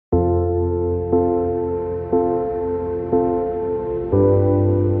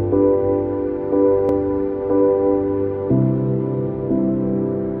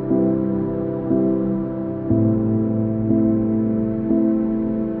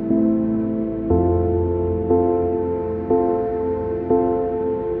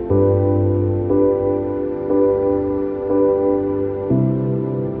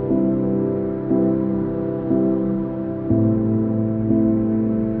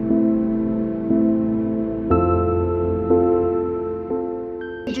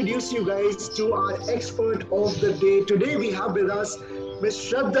introduce you guys to our expert of the day. Today we have with us Ms.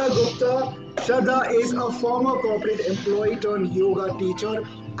 Shraddha Gupta. Shraddha is a former corporate employee turned yoga teacher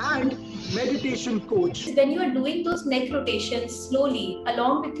and meditation coach. When you are doing those neck rotations slowly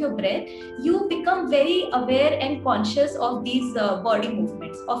along with your breath, you become very aware and conscious of these body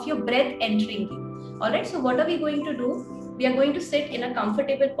movements, of your breath entering you. Alright, so what are we going to do? We are going to sit in a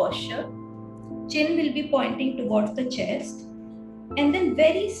comfortable posture. Chin will be pointing towards the chest. And then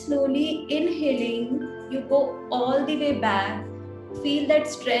very slowly inhaling, you go all the way back. Feel that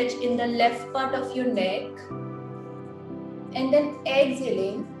stretch in the left part of your neck. And then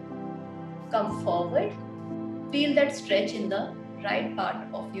exhaling, come forward. Feel that stretch in the right part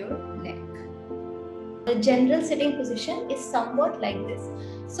of your neck. The general sitting position is somewhat like this.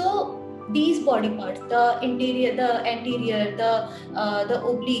 So these body parts, the interior, the anterior, the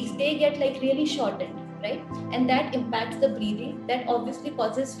obliques, they get like really shortened, right? And that impacts the breathing. That obviously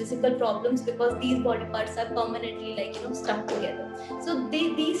causes physical problems because these body parts are permanently stuck together. So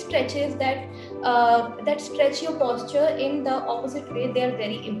these stretches that stretch your posture in the opposite way, they are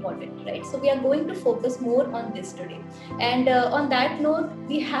very important, right? So we are going to focus more on this today. And on that note,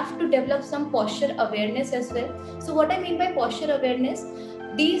 we have to develop some posture awareness as well. So what I mean by posture awareness,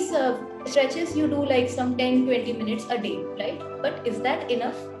 these stretches you do like some 10-20 minutes a day, right? But is that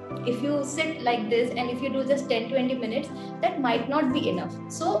enough? If you sit like this and if you do just 10-20 minutes, that might not be enough.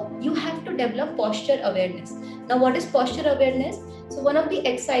 So you have to develop posture awareness. Now, what is posture awareness? So one of the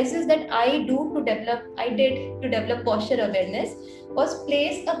exercises that I did to develop posture awareness was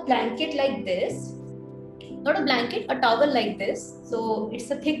place a blanket like this. Not a blanket, a towel like this. So it's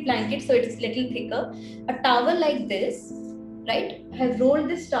a thick blanket, so it's little thicker. A towel like this, right? I have rolled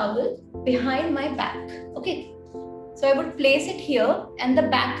this towel behind my back. Okay. So I would place it here and the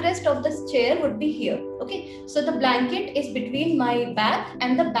backrest of this chair would be here. Okay. So the blanket is between my back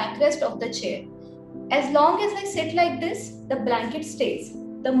and the backrest of the chair. As long as I sit like this, the blanket stays.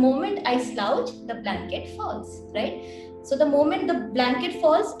 The moment I slouch, the blanket falls, right? So the moment the blanket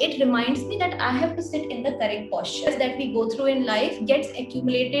falls, it reminds me that I have to sit in the correct posture. That we go through in life gets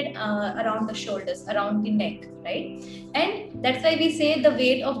accumulated around the shoulders, around the neck, right? And that's why we say the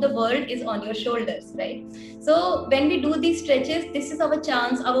weight of the world is on your shoulders, right? So when we do these stretches, this is our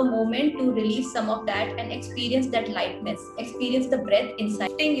chance, our moment to release some of that and experience that lightness, experience the breath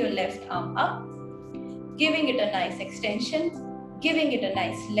inside. Lifting your left arm up, giving it a nice extension, giving it a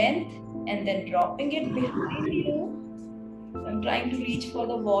nice length, and then dropping it behind you. I'm trying to reach for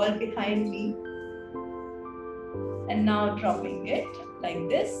the wall behind me. And now dropping it like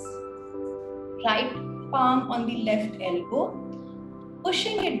this. Right palm on the left elbow.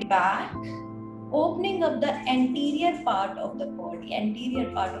 Pushing it back. Opening up the anterior part of the body, anterior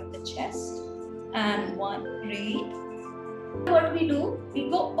part of the chest. And one, breathe. What we do, we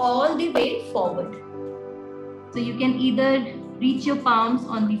go all the way forward. So you can either reach your palms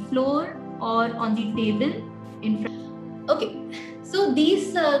on the floor or on the table in front. Okay, so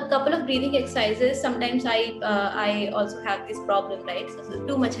these couple of breathing exercises, sometimes I also have this problem, right? So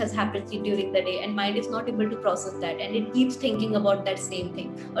too much has happened during the day and mind is not able to process that and it keeps thinking about that same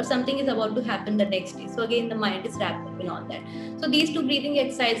thing or something is about to happen the next day. So again, the mind is wrapped up in all that. So these two breathing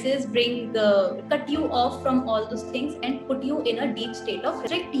exercises cut you off from all those things and put you in a deep state of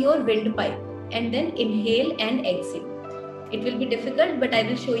restrict your windpipe and then inhale and exhale. It will be difficult, but I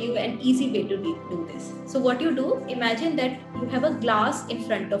will show you an easy way to do this. So what you do, imagine that you have a glass in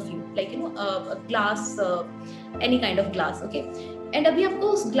front of you, like a glass, any kind of glass, okay? And अभी आपको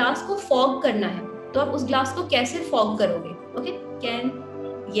उस glass को fog करना है, तो आप उस glass को कैसे fog करोगे? Okay?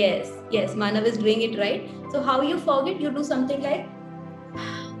 Yes, Manav is doing it right. So how you fog it? You do something like